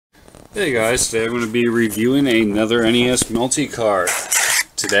Hey guys, today I'm going to be reviewing another NES multi-cart.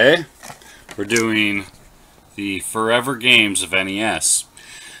 Today, we're doing the Forever Games of NES.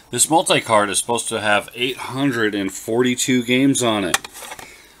 This multi-cart is supposed to have 842 games on it.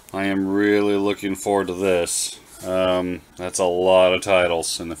 I am really looking forward to this. That's a lot of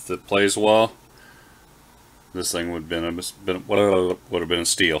titles, and if it plays well, this thing would have been a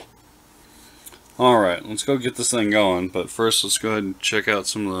steal. Alright, let's go get this thing going, but first let's go ahead and check out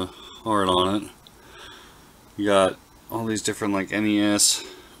some of the art on it. You got all these different like NES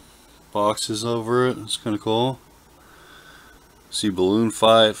boxes over it. It's kind of cool. See Balloon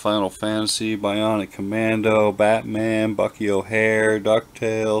Fight, Final Fantasy, Bionic Commando, Batman, Bucky O'Hare,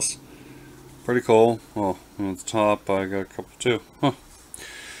 DuckTales. Pretty cool. Oh, on the top I got a couple too. Huh.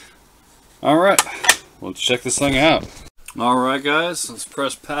 Alright, let's check this thing out. Alright guys, let's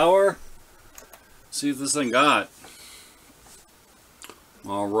press power. See if this thing got.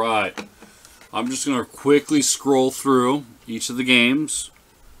 Alright, I'm just going to quickly scroll through each of the games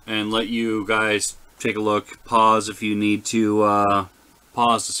and let you guys take a look. Pause if you need to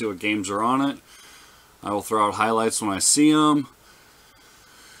pause to see what games are on it. I will throw out highlights when I see them.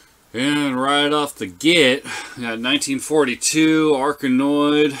 And right off the get, we got 1942,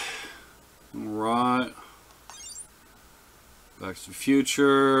 Arkanoid. Alright. Back to the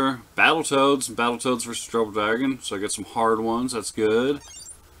Future, Battletoads, and Battletoads vs. Double Dragon. So I got some hard ones, that's good.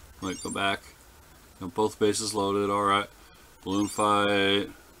 Wait, go back. Got both bases loaded, alright. Balloon Fight.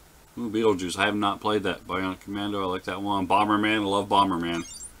 Ooh, Beetlejuice, I have not played that. Bionic Commando, I like that one. Bomberman, I love Bomberman.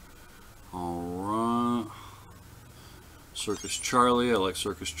 Alright. Circus Charlie, I like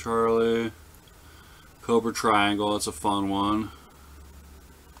Circus Charlie. Cobra Triangle, that's a fun one.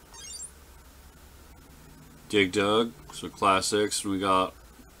 Dig Dug, so classics. We got a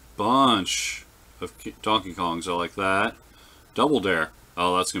bunch of Donkey Kongs, I like that. Double Dare,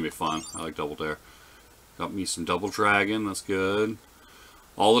 oh that's gonna be fun. I like Double Dare. Got me some Double Dragon, that's good.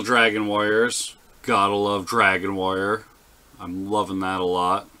 All the Dragon Warriors, gotta love Dragon Warrior. I'm loving that a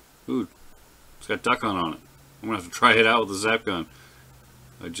lot. Ooh, it's got Duck Hunt on it. I'm gonna have to try it out with the Zap Gun.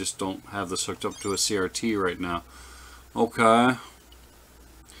 I just don't have this hooked up to a CRT right now. Okay.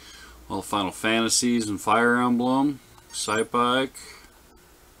 All the Final Fantasies and Fire Emblem, Excitebike,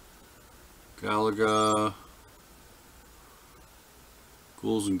 Galaga,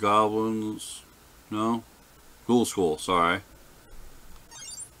 Ghouls and Goblins, no? Ghoul School, sorry.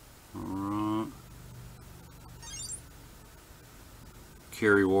 Alright.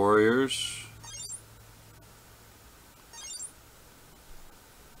 Carry Warriors.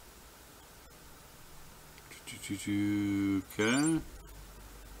 Okay.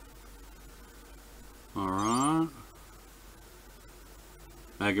 Alright.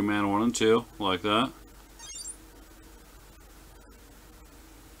 Mega Man 1 and 2, like that.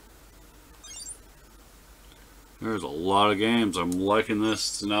 There's a lot of games. I'm liking this.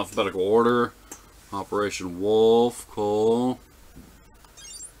 It's in alphabetical order. Operation Wolf, cool.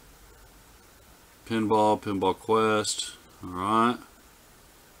 Pinball Quest, alright.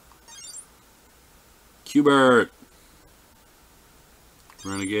 Q*bert.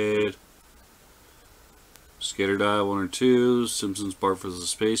 Renegade. Skater Die 1 or 2, Simpsons Bart vs.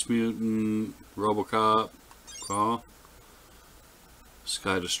 Space Mutant, Robocop, call.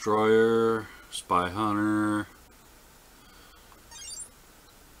 Sky Destroyer, Spy Hunter.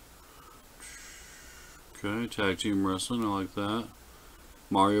 Okay, Tag Team Wrestling, I like that.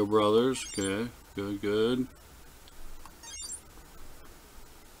 Mario Brothers, okay, good.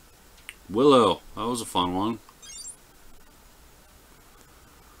 Willow, that was a fun one.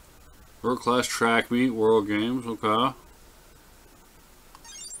 World Class Track Meet, World Games, okay.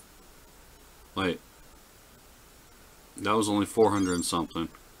 Wait. That was only 400 and something.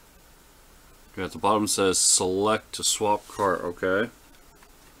 Okay, at the bottom it says select to swap cart, okay.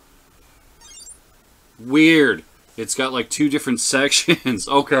 Weird. It's got like 2 different sections,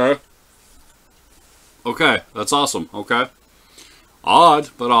 okay. Okay, that's awesome, okay. Odd,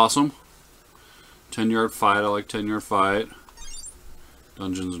 but awesome. 10-yard fight, I like 10-yard fight.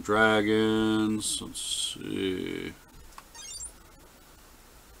 Dungeons and Dragons, let's see.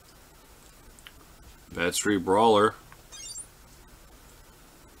 Bad Street Brawler.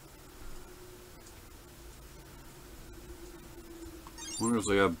 Wonder if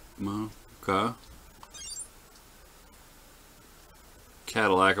they got, okay.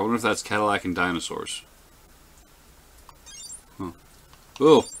 Cadillac, I wonder if that's Cadillac and Dinosaurs. Huh.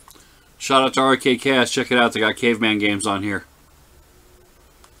 Ooh, shout out to Arcade Cast, check it out, they got Caveman games on here.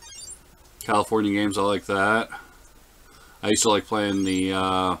 California games, I like that. I used to like playing the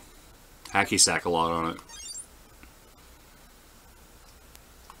Hacky Sack a lot on it.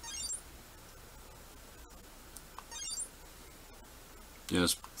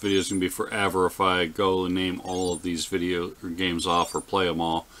 This video is going to be forever if I go and name all of these video or games off or play them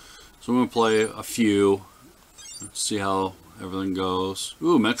all. So I'm going to play a few, see how everything goes.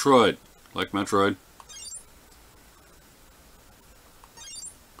 Ooh, Metroid. Like Metroid.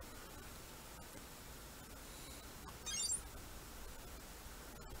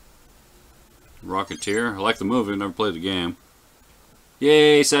 Rocketeer. I like the movie, never played the game.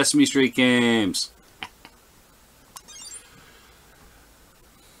 Yay, Sesame Street games!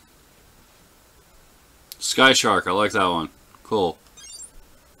 Sky Shark, I like that one. Cool.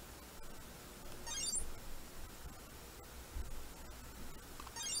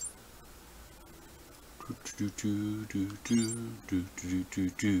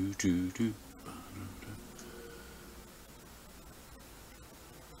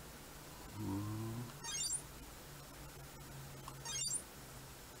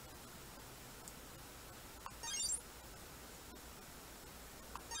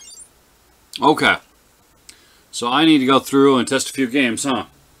 Okay. So I need to go through and test a few games, huh?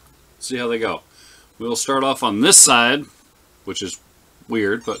 See how they go. We'll start off on this side, which is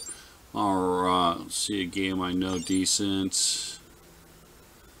weird, but let's see a game I know decent.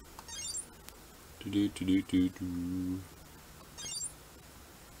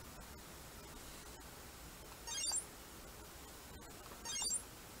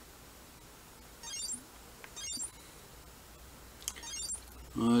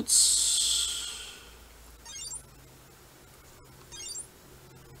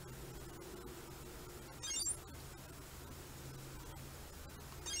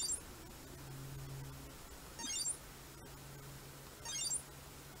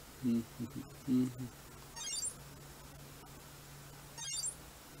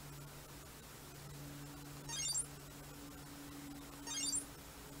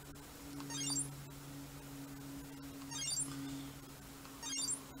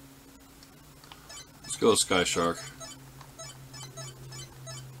 Let's go Sky Shark.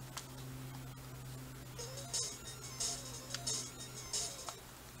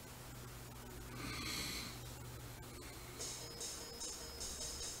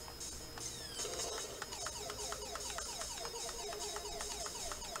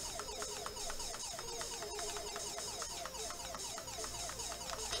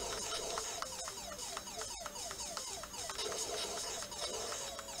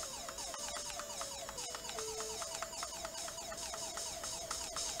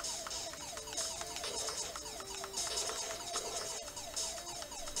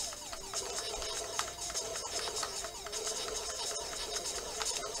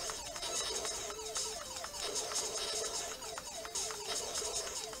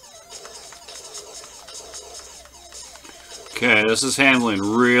 Okay, this is handling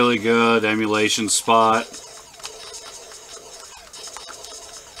really good. Emulation spot.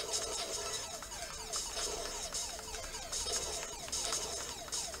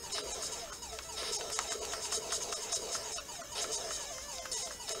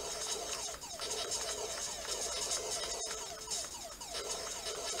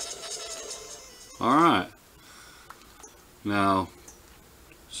 Alright. Now,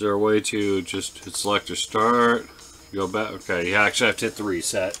 is there a way to just hit select or start? Go back. Okay, you actually have to hit the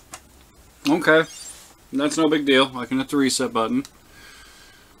reset. Okay, that's no big deal. I can hit the reset button.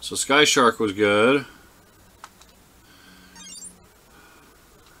 So Sky Shark was good.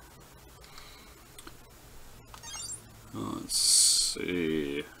 Let's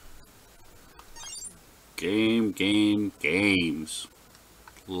see. Games.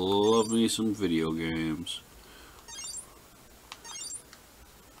 Love me some video games.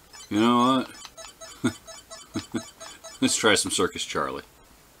 You know what? Let's try some Circus Charlie.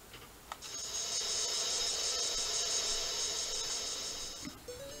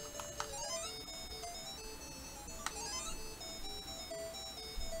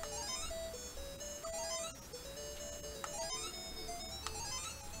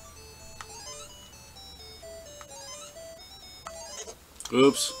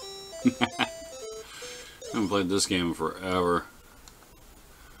 Oops. I haven't played this game in forever.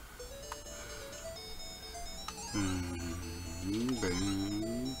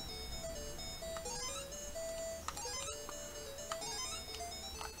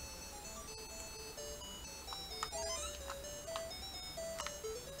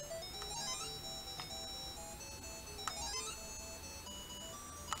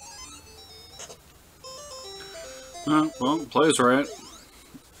 Well, plays right.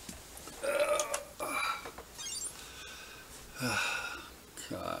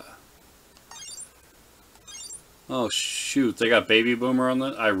 God. Oh shoot, they got Baby Boomer on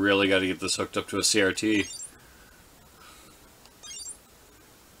that? I really got to get this hooked up to a CRT.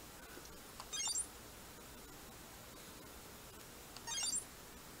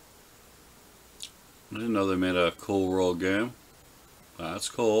 didn't know they made a cool world game. That's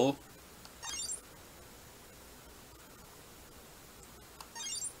cool.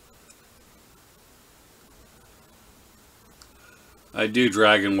 I do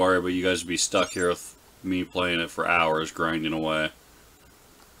Dragon Warrior, but you guys would be stuck here with me playing it for hours, grinding away.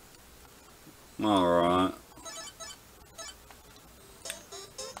 Alright.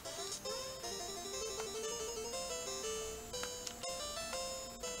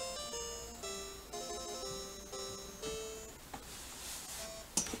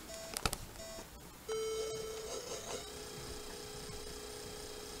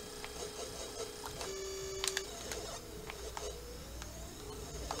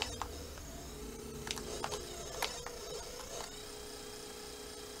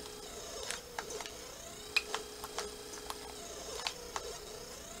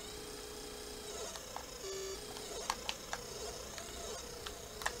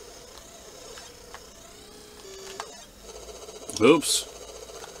 Oops.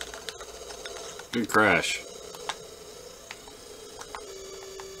 Good crash.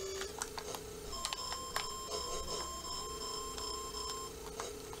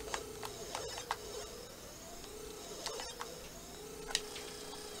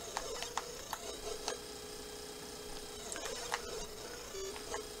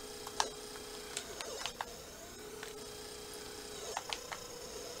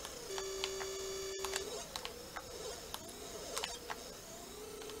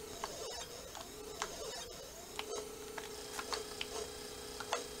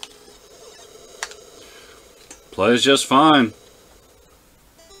 Plays just fine.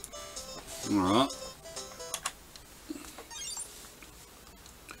 Alright.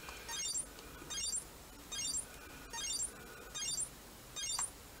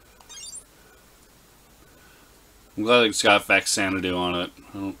 I'm glad it's got Xanadu on it.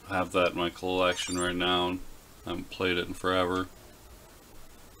 I don't have that in my collection right now. I haven't played it in forever.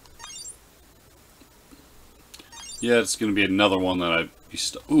 Yeah, it's going to be another one that I'd be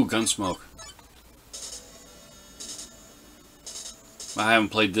ooh, Gunsmoke. I haven't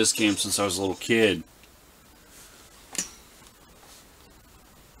played this game since I was a little kid.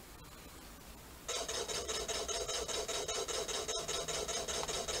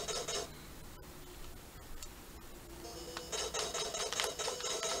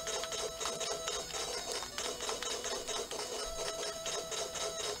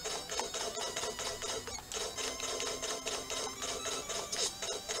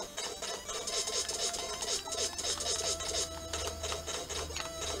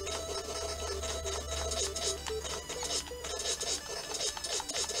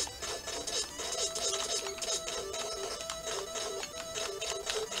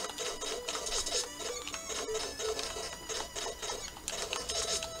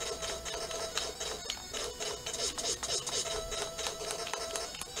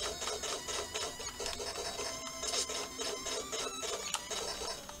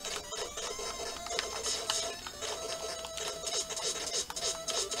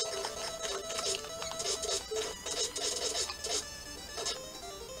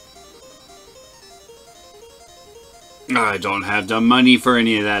 I don't have the money for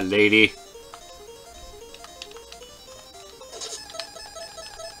any of that, lady.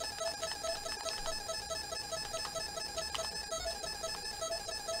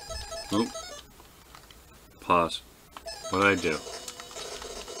 Oop. Pause. What did I do?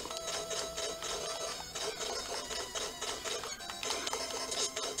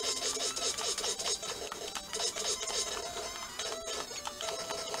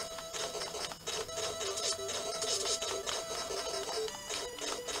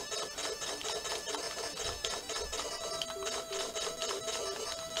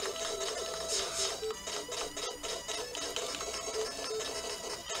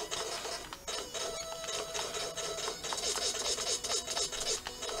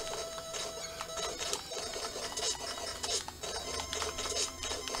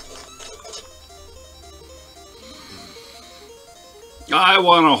 I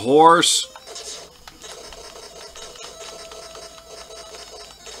want a horse.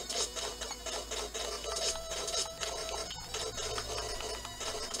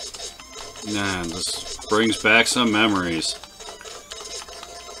 Man, this brings back some memories.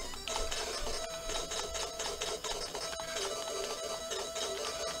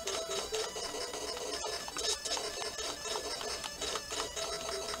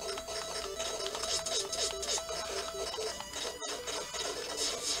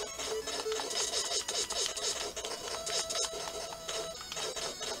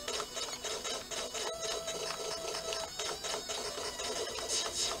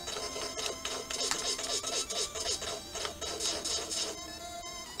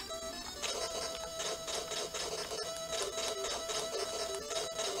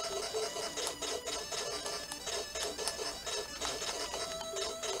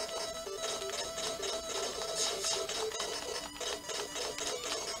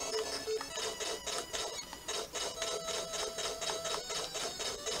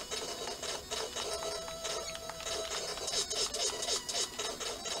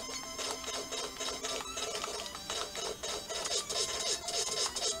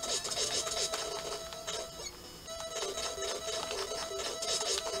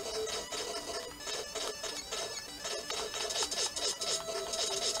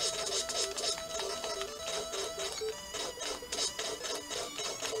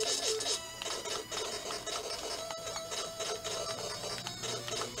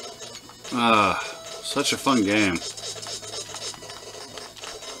 Such a fun game.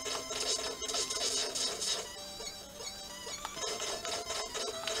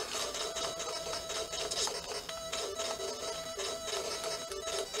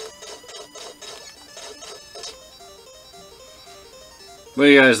 What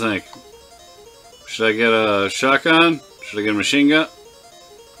do you guys think? Should I get a shotgun? Should I get a machine gun?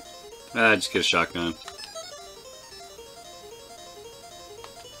 Just get a shotgun.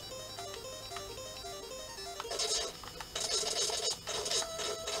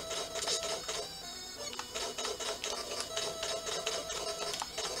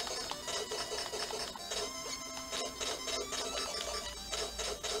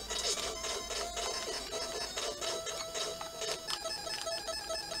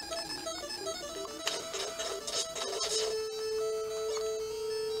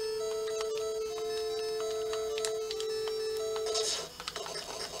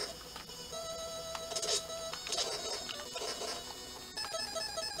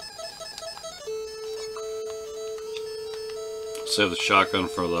 Save the shotgun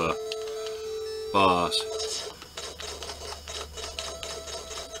for the boss.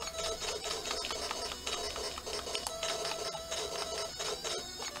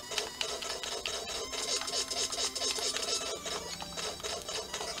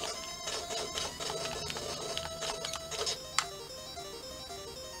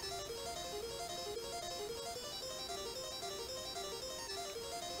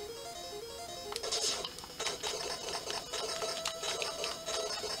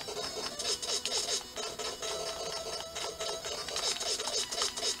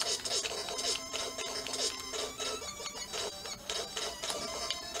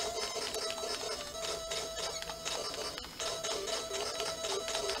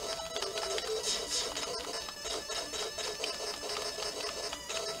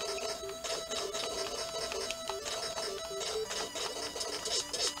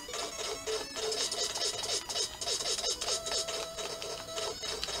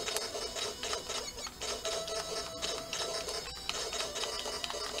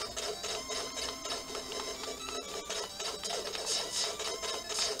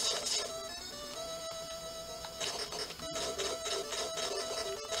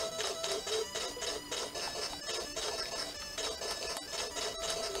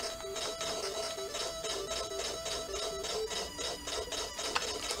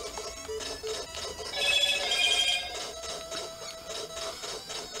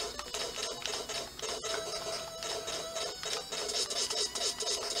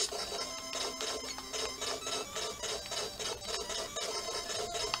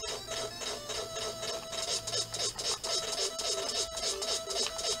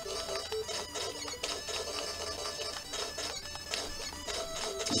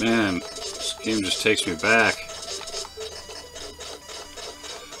 Man, this game just takes me back.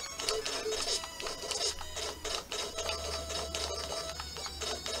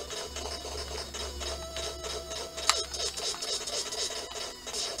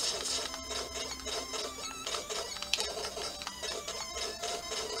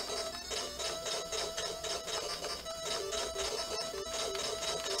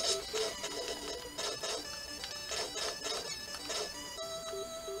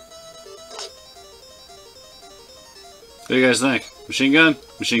 What do you guys think? Machine gun?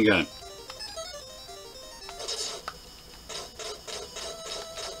 Machine gun.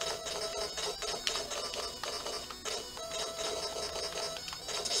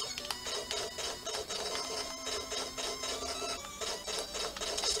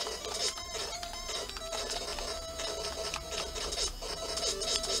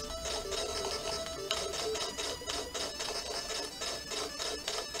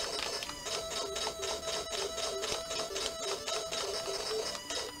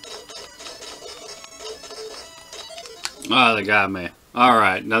 Oh, they got me.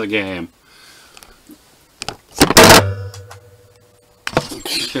 Alright, another game.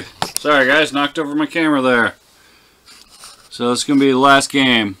 Sorry guys, knocked over my camera there. So it's going to be the last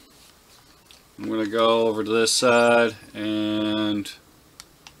game. I'm going to go over to this side and...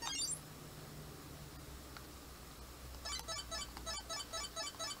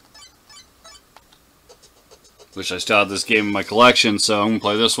 wish I still had this game in my collection, so I'm going to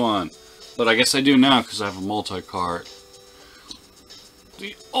play this one. But I guess I do now because I have a multi-cart.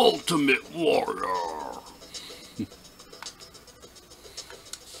 The Ultimate Warrior.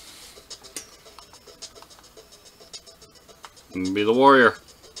 I'm gonna be the warrior.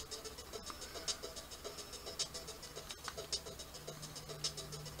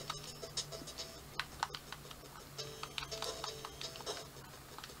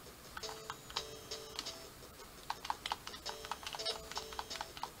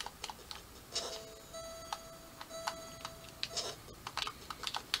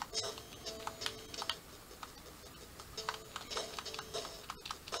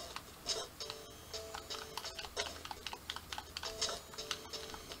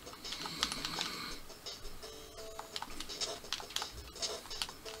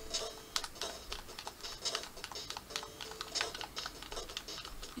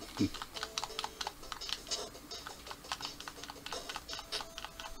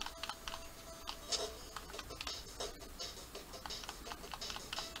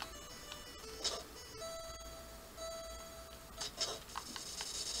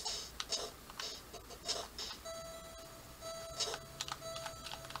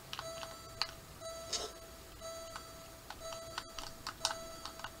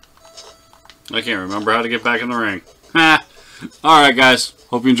 I can't remember how to get back in the ring. Alright guys,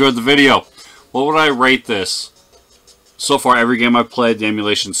 hope you enjoyed the video. What would I rate this? So far, every game I've played, the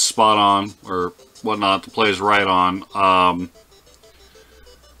emulation's spot on, or whatnot. The play is right on.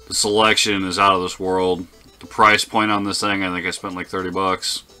 The selection is out of this world. The price point on this thing, I think I spent like 30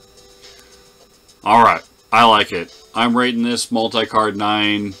 bucks. Alright, I like it. I'm rating this Multicart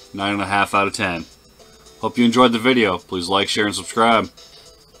 9.5 out of 10. Hope you enjoyed the video. Please like, share, and subscribe.